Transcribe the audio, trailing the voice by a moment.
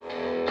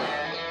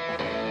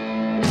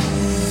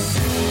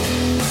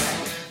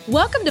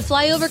Welcome to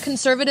Flyover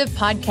Conservative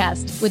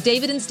Podcast with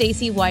David and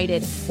Stacey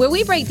Whited, where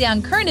we break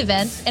down current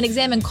events and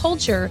examine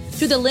culture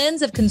through the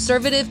lens of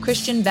conservative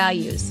Christian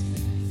values.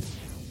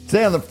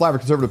 Today on the Flyover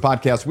Conservative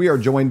Podcast, we are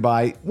joined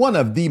by one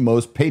of the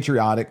most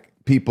patriotic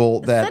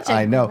people that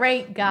I know.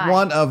 Great guy.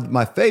 One of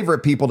my favorite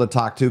people to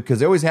talk to because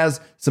he always has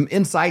some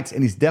insights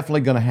and he's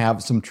definitely going to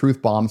have some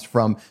truth bombs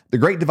from The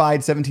Great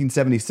Divide,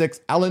 1776,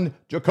 Alan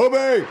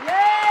Jacoby.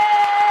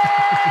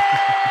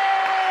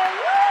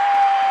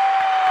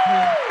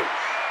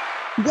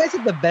 You guys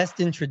have the best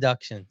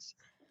introductions.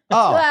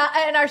 Oh, Well,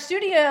 and our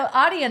studio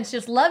audience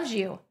just loves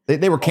you.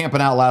 they were camping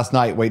out last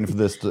night waiting for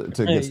this to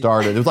get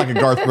started. It was like a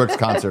Garth Brooks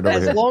concert over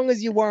As here. long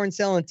as you weren't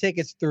selling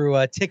tickets through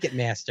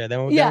Ticketmaster,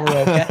 then we're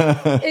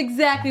okay.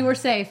 Exactly. We're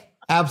safe.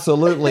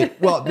 Absolutely.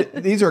 Well,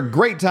 these are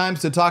great times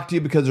to talk to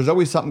you because there's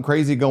always something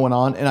crazy going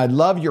on. And I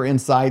love your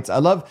insights. I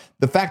love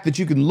the fact that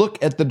you can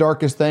look at the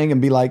darkest thing and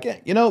be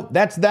like,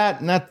 that's that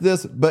and that's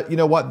this. But you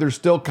know what? There's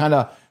still kind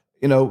of,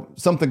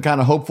 something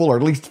kind of hopeful or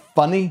at least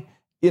funny,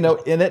 in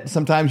it.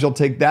 Sometimes you'll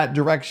take that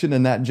direction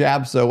and that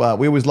jab. So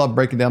we always love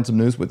breaking down some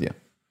news with you.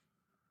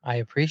 I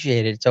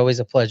appreciate it. It's always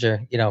a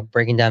pleasure,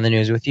 breaking down the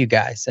news with you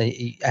guys.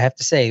 I have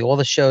to say, all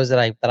the shows that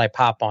I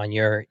pop on,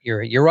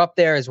 you're up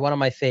there as one of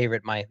my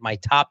favorite, my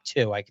top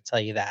two. I can tell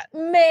you that.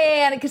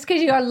 Man, because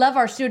you love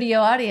our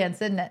studio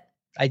audience, isn't it?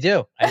 I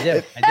do.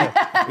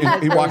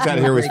 He walks out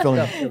of here with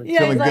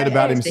feeling good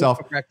about himself.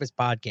 For Breakfast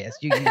Podcast.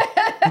 You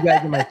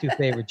guys are my two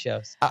favorite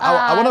shows.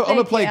 I want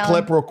to play a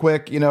clip real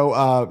quick.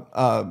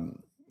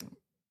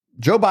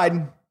 Joe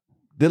Biden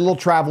did a little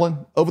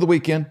traveling over the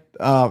weekend,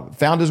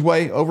 found his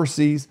way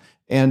overseas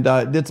and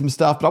did some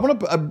stuff. But I want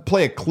to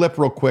play a clip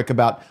real quick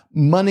about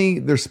money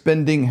they're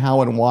spending,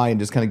 how and why, and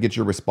just kind of get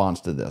your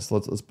response to this.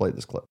 Let's play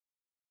this clip.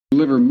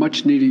 Deliver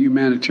much needed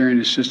humanitarian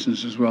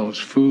assistance as well as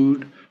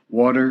food,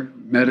 water,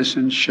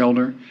 medicine,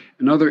 shelter,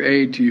 and other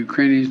aid to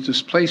Ukrainians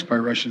displaced by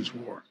Russia's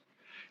war,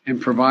 and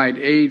provide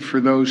aid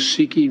for those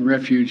seeking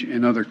refuge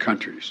in other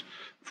countries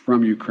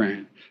from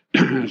Ukraine.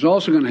 It's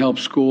also going to help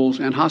schools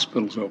and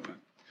hospitals open.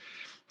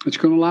 It's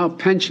going to allow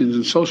pensions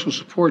and social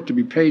support to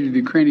be paid to the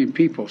Ukrainian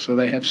people so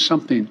they have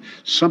something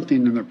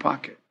in their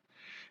pocket.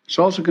 It's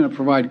also going to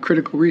provide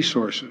critical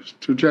resources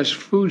to address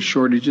food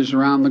shortages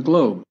around the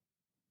globe.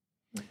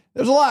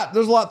 There's a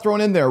lot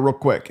thrown in there real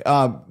quick.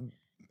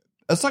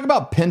 Let's talk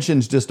about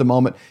pensions just a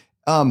moment.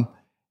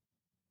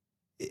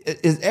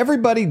 Is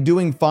everybody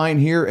doing fine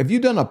here? Have you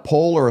done a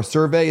poll or a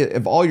survey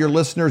of all your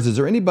listeners? Is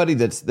there anybody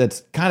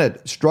that's kind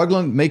of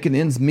struggling, making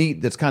ends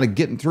meet, that's kind of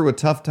getting through a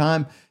tough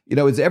time?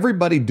 Is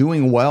everybody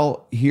doing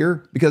well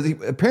here? Because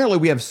apparently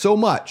we have so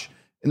much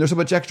and there's so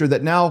much extra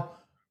that now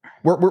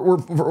we're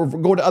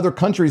going to other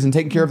countries and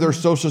taking care of their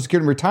Social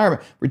Security and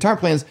retirement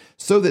plans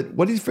so that,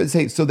 what did you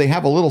say? So they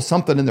have a little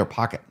something in their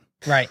pocket.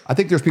 Right. I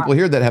think there's people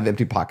here that have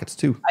empty pockets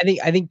too.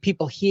 I think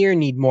people here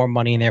need more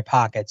money in their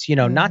pockets.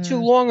 Not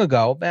too long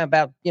ago,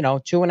 about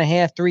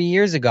 2.5, 3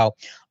 years ago,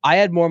 I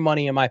had more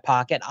money in my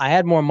pocket. I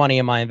had more money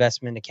in my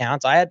investment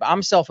accounts.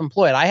 I'm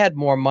self-employed. I had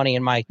more money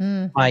in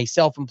my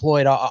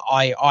self-employed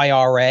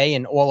IRA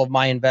and all of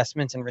my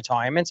investments and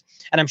retirements.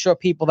 And I'm sure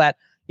people that,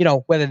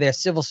 whether they're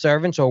civil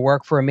servants or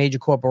work for a major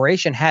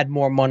corporation, had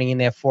more money in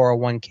their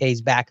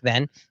 401ks back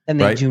then than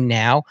they do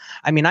now.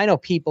 I mean, I know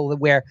people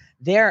where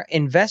their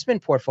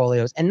investment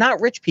portfolios, and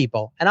not rich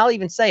people, and I'll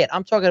even say it,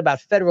 I'm talking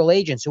about federal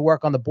agents who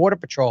work on the Border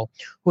Patrol,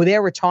 who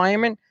their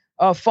retirement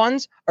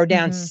funds are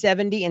down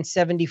 70 and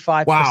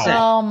 75%. Wow.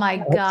 Oh my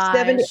gosh.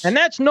 70, and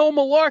that's no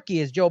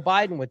malarkey, as Joe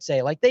Biden would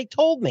say. Like they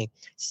told me,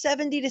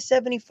 70 to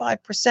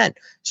 75%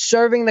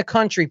 serving the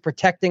country,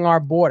 protecting our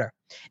border.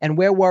 And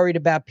we're worried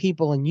about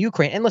people in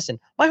Ukraine. And listen,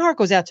 my heart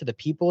goes out to the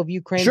people of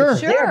Ukraine. Sure.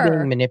 They're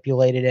being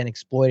manipulated and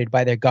exploited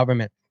by their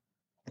government.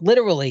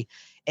 Literally,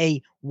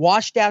 a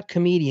washed out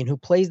comedian who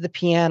plays the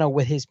piano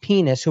with his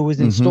penis, who was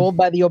installed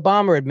by the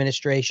Obama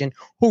administration,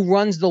 who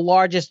runs the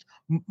largest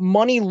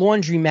money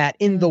laundromat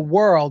in the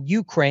world,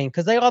 Ukraine,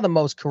 because they are the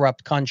most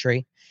corrupt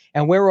country.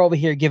 And we're over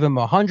here giving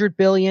them $100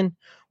 billion.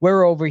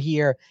 We're over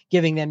here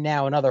giving them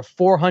now another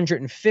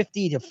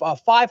 450 to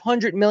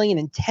 500 million,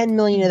 and 10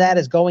 million of that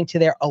is going to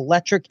their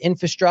electric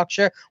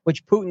infrastructure,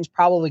 which Putin's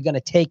probably going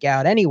to take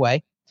out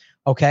anyway.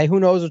 Okay. Who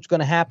knows what's going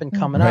to happen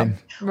coming up?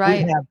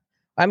 Right.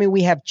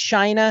 We have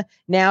China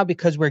now,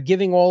 because we're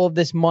giving all of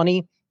this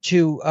money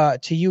to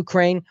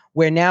Ukraine,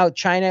 where now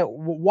China,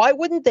 why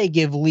wouldn't they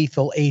give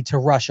lethal aid to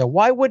Russia?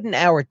 Why wouldn't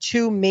our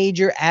two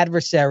major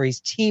adversaries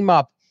team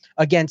up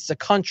against a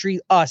country,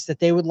 us, that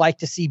they would like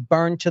to see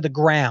burned to the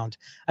ground?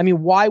 I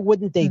mean, why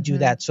wouldn't they do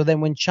that? So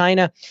then when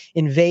China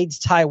invades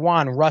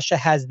Taiwan, Russia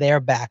has their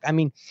back. I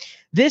mean,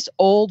 this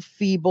old,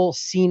 feeble,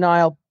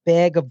 senile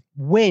bag of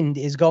wind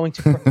is going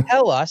to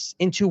propel us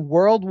into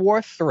World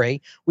War III.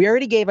 We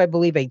already gave, I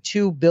believe, a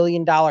 $2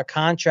 billion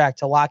contract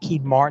to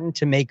Lockheed Martin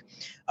to make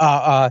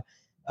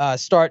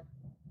start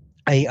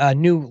a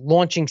new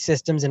launching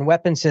systems and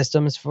weapon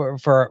systems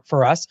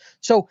for us.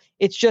 So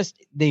it's just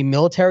the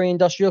military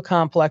industrial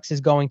complex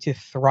is going to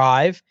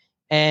thrive.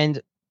 And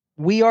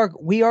we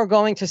are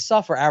going to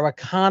suffer. Our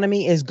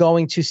economy is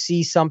going to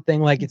see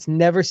something like it's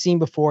never seen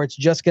before. It's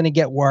just going to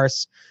get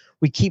worse.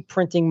 We keep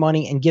printing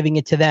money and giving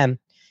it to them.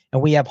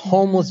 And we have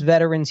homeless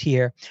veterans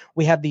here.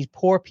 We have these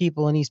poor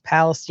people in East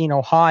Palestine,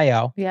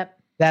 Ohio,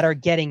 that are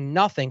getting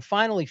nothing.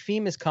 Finally,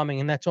 FEMA's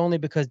coming, and that's only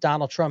because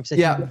Donald Trump said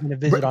he was going to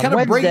visit on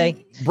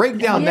Wednesday. Break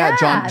down that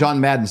John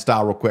Madden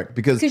style real quick,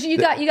 because you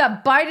got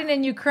Biden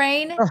in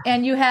Ukraine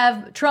and you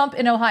have Trump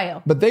in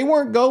Ohio. But they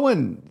weren't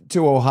going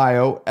to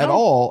Ohio at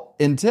all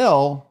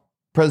until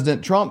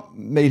President Trump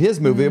made his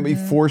move. He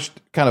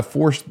forced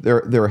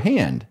their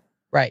hand.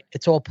 Right.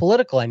 It's all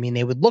political. I mean,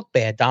 they would look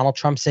bad. Donald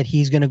Trump said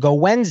he's going to go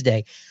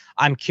Wednesday.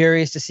 I'm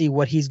curious to see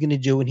what he's going to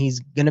do when he's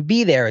going to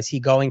be there. Is he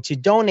going to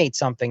donate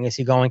something? Is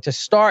he going to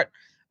start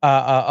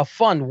a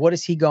fund? What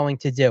is he going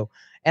to do?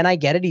 And I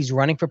get it. He's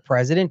running for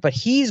president, but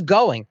he's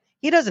going.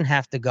 He doesn't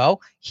have to go.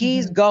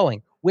 He's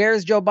going. Where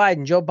is Joe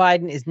Biden? Joe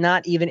Biden is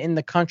not even in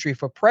the country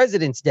for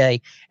President's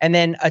Day, and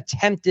then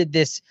attempted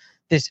this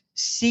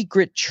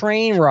secret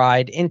train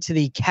ride into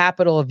the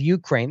capital of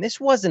Ukraine. This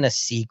wasn't a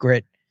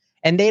secret.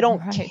 And they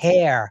don't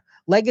care.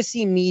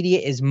 Legacy media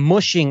is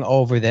mushing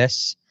over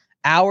this.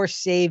 Our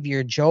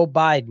savior, Joe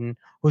Biden,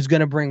 who's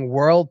going to bring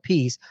world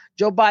peace.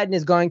 Joe Biden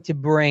is going to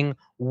bring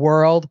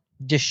world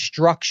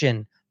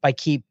destruction by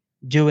keep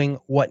doing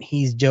what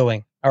he's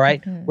doing. All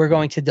right. We're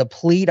going to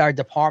deplete our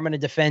Department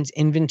of Defense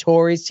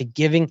inventories to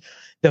giving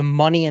the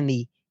money and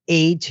the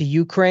aid to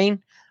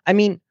Ukraine. I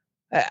mean,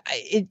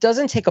 it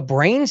doesn't take a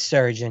brain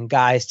surgeon,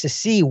 guys, to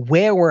see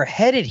where we're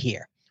headed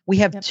here. We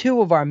have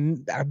two of our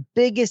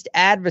biggest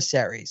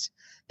adversaries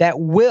that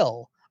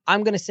will,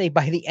 I'm going to say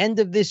by the end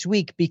of this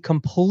week, be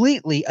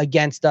completely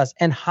against us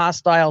and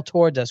hostile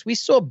towards us. We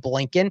saw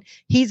Blinken.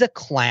 He's a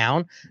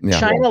clown. Yeah.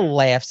 China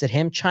laughs at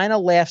him. China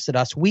laughs at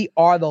us. We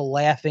are the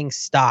laughing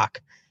stock.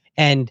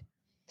 And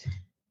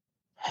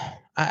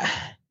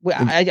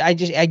I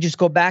just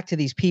go back to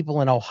these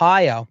people in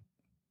Ohio.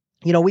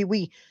 You know,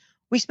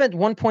 we spent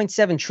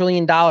 $1.7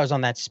 trillion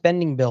on that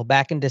spending bill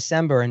back in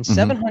December, and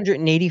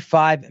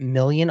 $785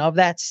 million of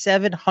that,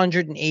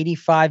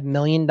 $785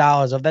 million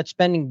of that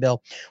spending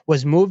bill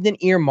was moved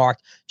and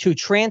earmarked to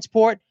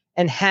transport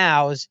and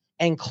house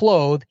and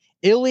clothe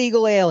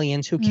illegal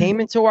aliens who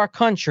came into our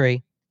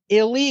country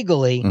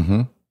illegally.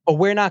 But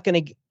we're not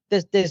going to.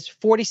 There's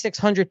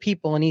 4,600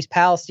 people in East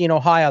Palestine,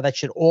 Ohio, that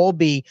should all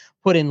be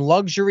put in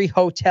luxury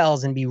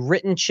hotels and be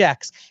written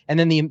checks, and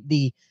then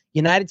the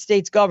United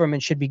States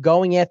government should be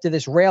going after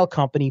this rail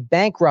company,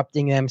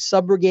 bankrupting them,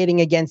 subrogating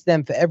against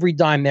them for every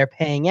dime they're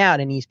paying out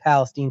in East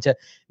Palestine to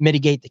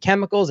mitigate the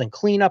chemicals and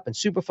clean up and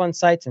Superfund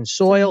sites and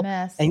soil.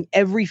 And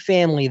every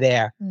family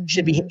there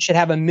should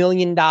have $1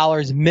 million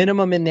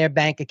minimum in their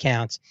bank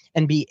accounts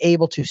and be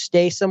able to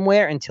stay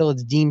somewhere until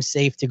it's deemed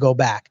safe to go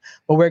back.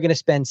 But we're going to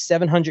spend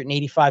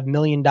 $785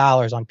 million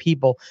on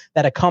people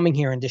that are coming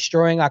here and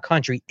destroying our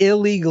country,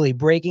 illegally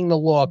breaking the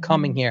law,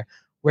 coming here.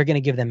 We're going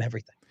to give them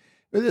everything.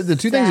 The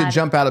two things that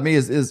jump out at me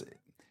is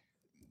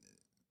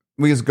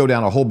we just go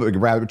down a whole big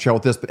rabbit trail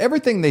with this, but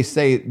everything they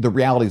say, the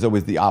reality is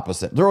always the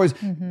opposite. They're always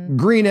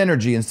green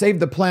energy and save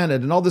the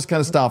planet and all this kind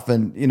of stuff,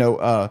 and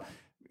no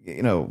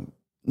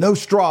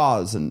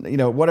straws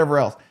and whatever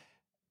else.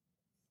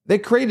 They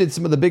created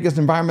some of the biggest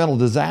environmental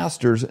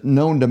disasters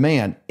known to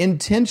man.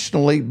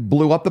 Intentionally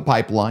blew up the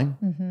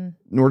pipeline,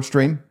 Nord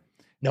Stream.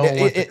 No one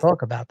wants to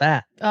talk about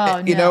that.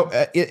 Oh, no.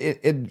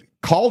 It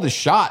called a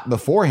shot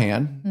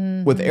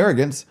beforehand with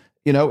arrogance.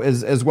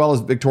 As well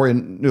as Victoria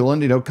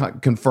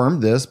Nuland,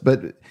 confirmed this,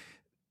 but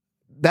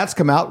that's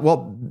come out.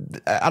 Well,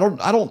 I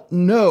don't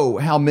know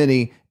how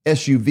many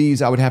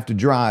SUVs I would have to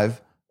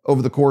drive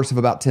over the course of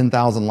about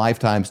 10,000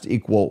 lifetimes to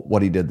equal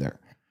what he did there.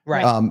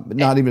 Right.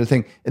 Not even a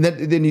thing. And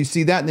then you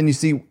see that, and then you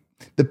see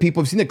the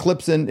people. You've seen the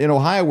clips in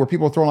Ohio where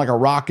people are throwing like a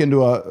rock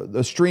into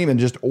a stream and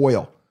just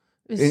oil.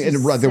 And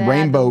the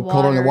rainbow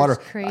coloring the water.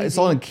 I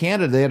saw in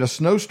Canada, they had a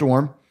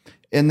snowstorm,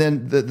 and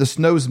then the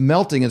snow's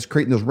melting. It's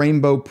creating those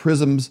rainbow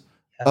prisms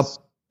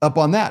up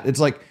on that. It's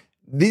like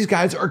these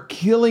guys are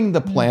killing the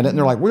planet, and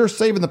they're like, we're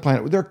saving the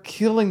planet. They're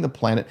killing the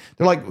planet.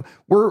 They're like,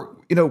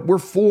 we're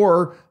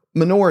for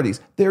minorities.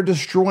 They're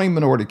destroying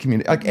minority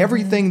community. Like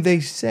everything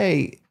they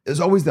say is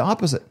always the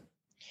opposite.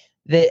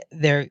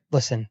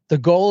 Listen, the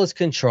goal is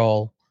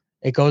control.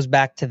 It goes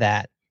back to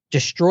that.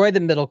 Destroy the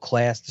middle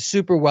class. The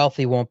super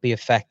wealthy won't be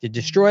affected.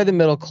 Destroy the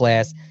middle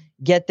class.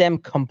 Get them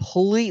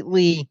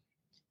completely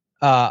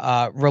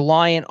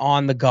reliant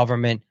on the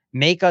government.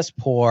 Make us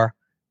poor.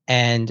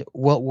 And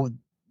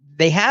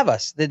they have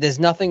us. There's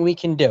nothing we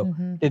can do.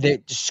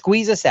 They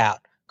squeeze us out,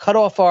 cut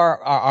off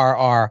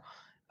our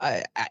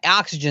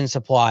oxygen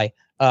supply,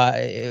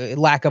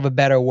 lack of a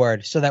better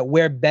word, so that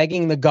we're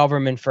begging the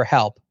government for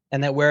help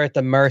and that we're at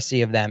the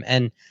mercy of them.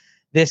 And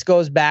this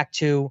goes back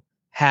to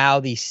how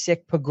the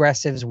sick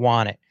progressives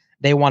want it.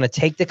 They want to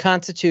take the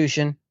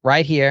Constitution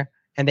right here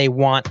and they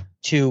want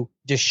to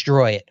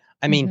destroy it.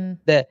 I mean,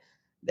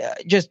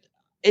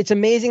 it's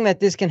amazing that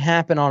this can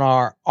happen on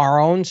our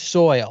own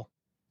soil,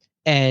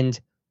 and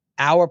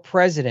our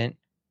president,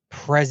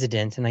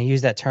 and I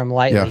use that term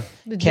lightly,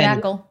 the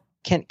jackal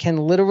can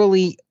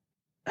literally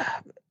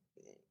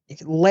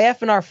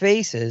laugh in our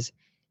faces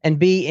and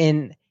be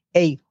in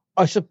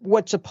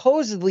what's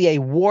supposedly a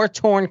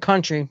war-torn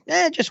country,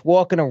 just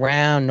walking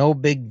around, no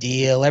big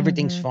deal,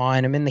 everything's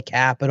fine. I'm in the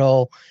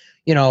Capitol,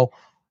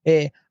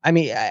 I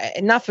mean,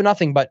 not for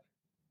nothing, but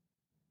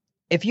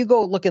if you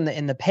go look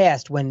in the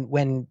past,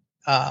 when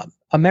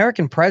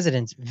American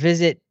presidents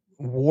visit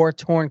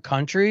war-torn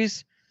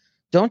countries,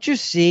 don't you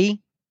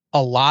see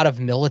a lot of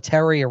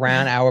military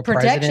around our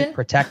president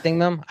protecting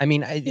them? I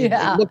mean,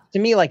 it looked to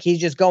me like he's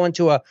just going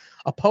to a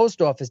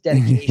post office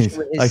dedication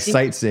with his like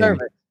sightseeing.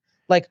 Service.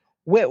 Like,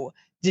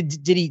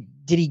 did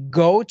he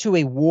go to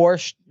a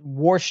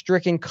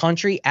war-stricken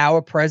country,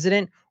 our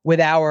president, with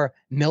our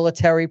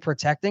military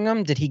protecting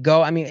him? Did he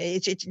go? I mean,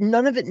 it's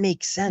none of it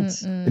makes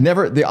sense.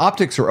 The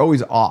optics are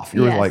always off.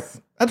 You're like,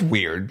 that's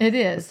weird. It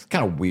is. It's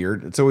kind of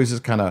weird. It's always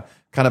just kind of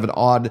an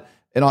odd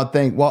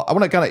thing. Well, I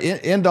want to kind of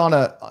end on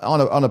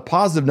a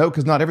positive note,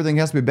 because not everything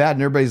has to be bad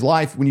in everybody's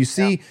life. When you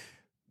see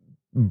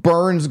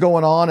burns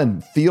going on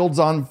and fields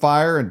on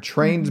fire and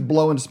trains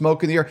blowing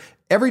smoke in the air,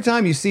 every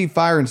time you see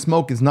fire and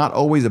smoke is not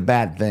always a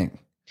bad thing.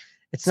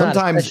 It's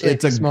sometimes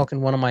it's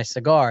smoking one of my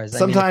cigars.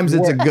 Sometimes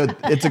it's a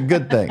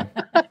good thing.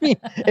 I mean,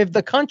 if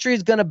the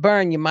country's going to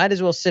burn, you might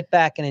as well sit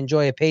back and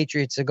enjoy a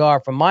Patriot cigar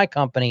from my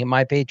company,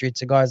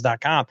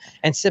 mypatriotcigars.com,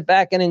 and sit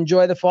back and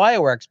enjoy the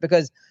fireworks,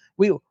 because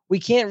we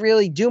can't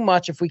really do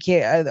much if we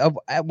can't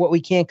what we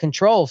can't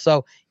control.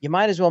 So you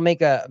might as well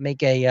make a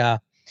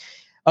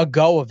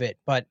go of it,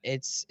 but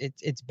it's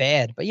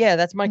bad. But yeah,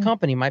 that's my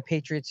company, My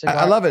Patriot Cigar.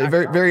 I love it.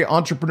 Very, very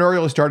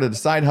entrepreneurial. Started a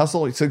side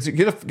hustle. So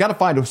you got to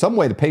find some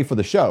way to pay for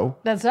the show.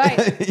 That's right.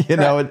 It's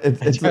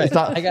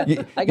not. I got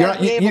to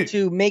be able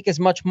to make as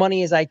much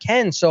money as I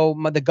can, so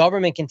the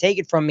government can take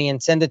it from me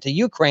and send it to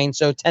Ukraine.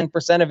 So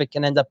 10% of it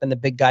can end up in the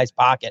big guy's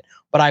pocket.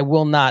 But I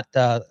will not.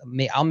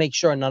 I'll make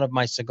sure none of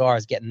my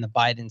cigars get in the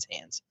Biden's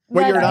hands.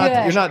 Well, you're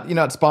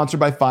not sponsored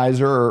by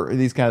Pfizer or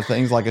these kind of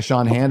things like a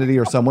Sean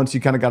Hannity or someone. So you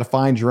kind of got to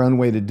find your own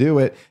way to do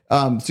it.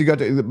 So you got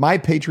to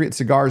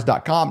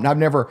mypatriotcigars.com. Now, I've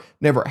never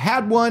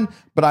had one,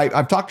 but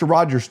I've talked to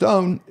Roger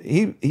Stone.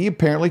 He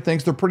apparently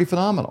thinks they're pretty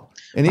phenomenal,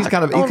 and he's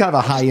kind of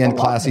a high end,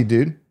 classy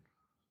dude.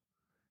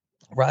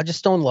 Roger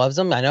Stone loves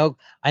them. I know.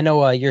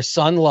 Your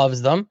son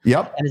loves them.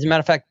 Yep. And as a matter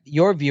of fact,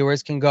 your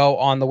viewers can go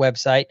on the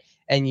website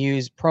and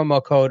use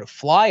promo code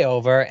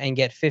FLYOVER and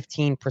get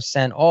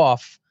 15%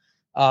 off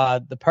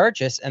the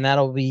purchase, and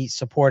that'll be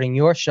supporting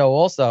your show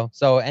also.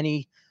 So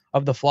any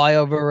of the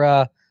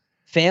Flyover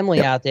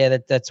family out there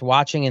that's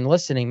watching and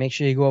listening, make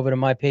sure you go over to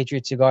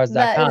mypatriotcigars.com.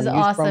 That is use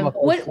awesome. Promo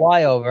code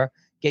Flyover,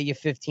 get you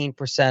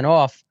 15%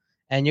 off,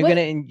 and you're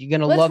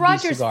gonna love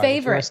Roger's these cigars. favorite?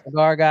 If you're a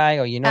cigar guy,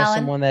 or Alan?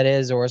 someone that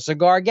is, or a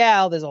cigar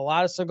gal. There's a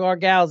lot of cigar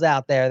gals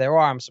out there. There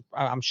are.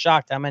 I'm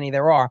shocked how many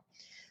there are.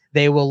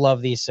 They will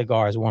love these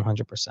cigars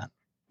 100%.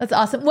 That's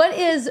awesome.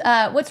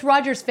 What's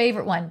Roger's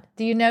favorite one?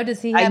 Do you know?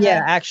 Does he have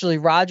actually,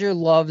 Roger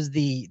loves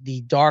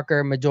the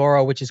darker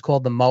Maduro, which is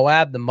called the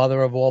Moab, the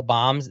mother of all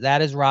bombs.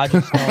 That is Roger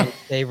Stone's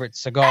favorite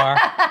cigar.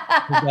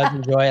 He does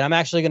enjoy it. I'm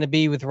actually going to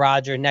be with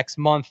Roger next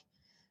month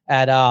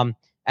at an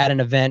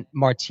event,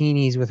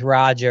 Martinis with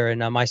Roger,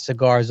 and my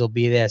cigars will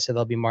be there. So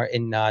they'll be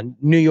in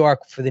New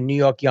York for the New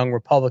York Young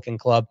Republican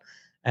Club.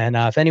 And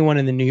if anyone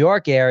in the New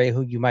York area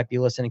who you might be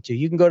listening to,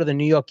 you can go to the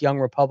New York Young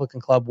Republican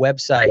Club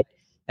website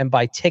and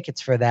buy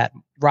tickets for that.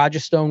 Roger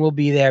Stone will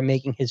be there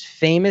making his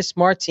famous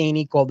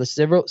martini called the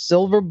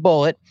Silver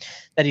Bullet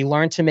that he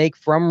learned to make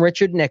from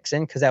Richard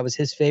Nixon, because that was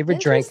his favorite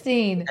drink.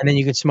 And then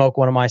you could smoke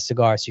one of my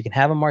cigars. So you can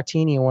have a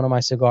martini and one of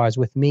my cigars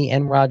with me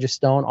and Roger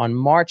Stone on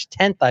March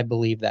 10th, I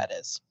believe that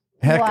is.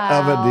 Heck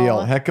of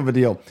a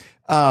deal.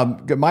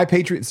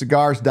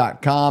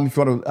 MyPatriotCigars.com. If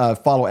you want to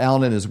follow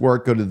Alan and his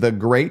work, go to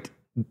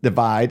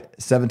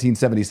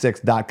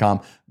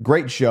thegreatdivide1776.com.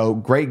 Great show,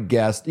 great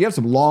guest. You have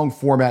some long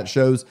format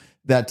shows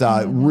that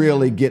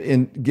really get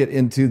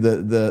into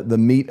the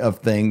meat of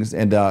things,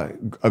 and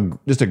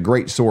just a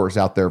great source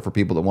out there for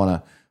people that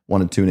want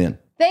to tune in.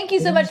 Thank you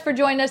so much for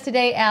joining us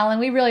today, Alan.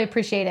 We really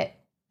appreciate it.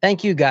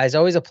 Thank you, guys.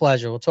 Always a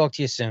pleasure. We'll talk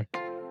to you soon.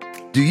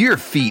 Do your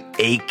feet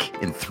ache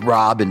and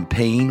throb in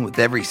pain with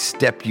every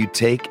step you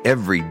take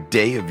every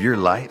day of your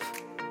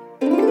life?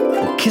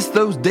 Well, kiss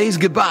those days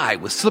goodbye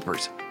with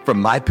slippers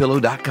from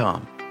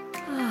MyPillow.com.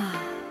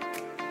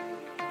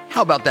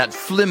 How about that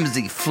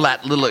flimsy,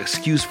 flat little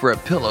excuse for a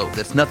pillow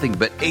that's nothing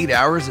but 8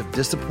 hours of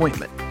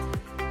disappointment,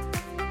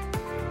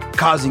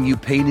 causing you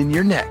pain in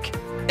your neck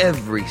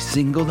every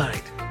single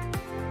night?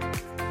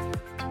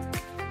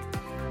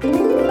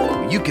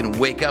 You can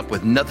wake up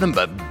with nothing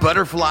but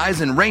butterflies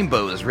and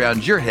rainbows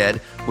around your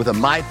head with a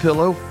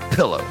MyPillow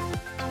pillow.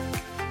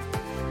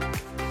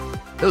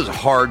 Those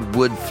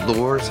hardwood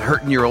floors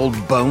hurting your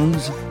old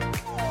bones?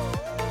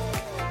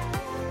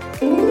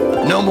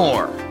 No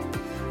more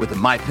with a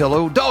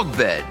MyPillow dog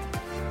bed.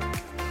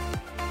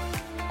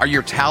 Are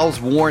your towels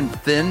worn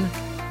thin,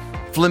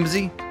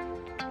 flimsy,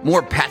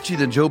 more patchy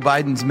than Joe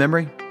Biden's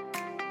memory?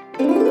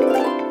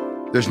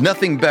 There's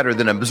nothing better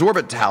than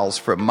absorbent towels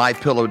from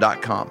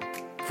MyPillow.com.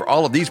 For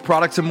all of these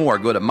products and more,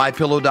 go to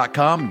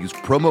MyPillow.com and use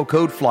promo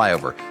code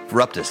FLYOVER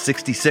for up to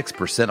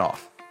 66%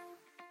 off.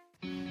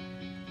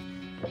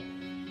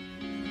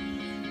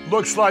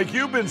 Looks like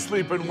you've been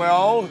sleeping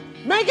well.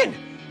 Megan,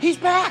 he's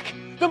back.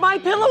 The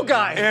MyPillow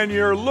guy. And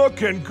you're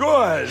looking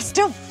good.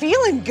 Still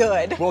feeling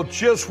good. Well,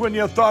 just when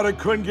you thought it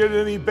couldn't get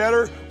any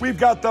better, we've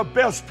got the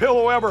best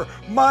pillow ever,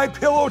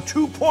 MyPillow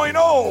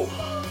 2.0.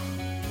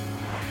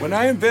 When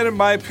I invented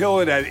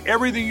MyPillow, it had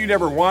everything you'd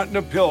ever want in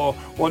a pillow.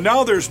 Well,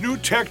 now there's new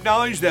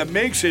technology that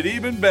makes it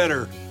even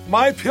better.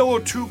 MyPillow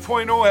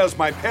 2.0 has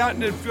my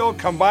patented fill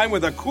combined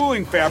with a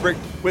cooling fabric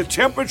with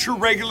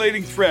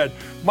temperature-regulating thread.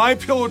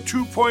 MyPillow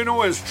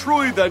 2.0 is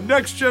truly the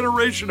next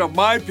generation of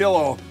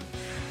MyPillow.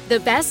 The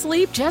best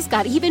sleep just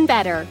got even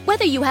better.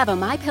 Whether you have a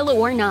MyPillow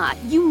or not,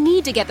 you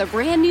need to get the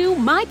brand new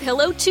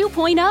MyPillow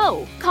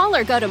 2.0. Call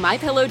or go to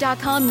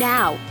MyPillow.com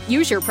now.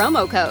 Use your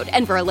promo code,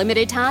 and for a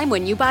limited time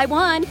when you buy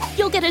one,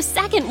 you'll get a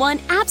second one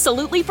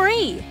absolutely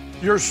free.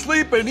 You're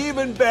sleeping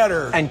even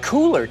better. And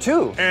cooler,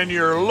 too. And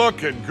you're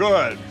looking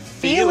good.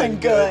 Feeling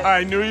good.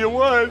 I knew you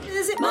would.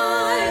 Visit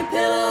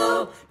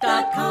MyPillow.com.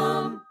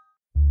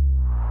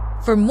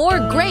 For more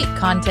great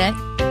content,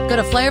 go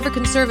to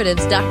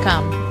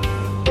flyoverconservatives.com.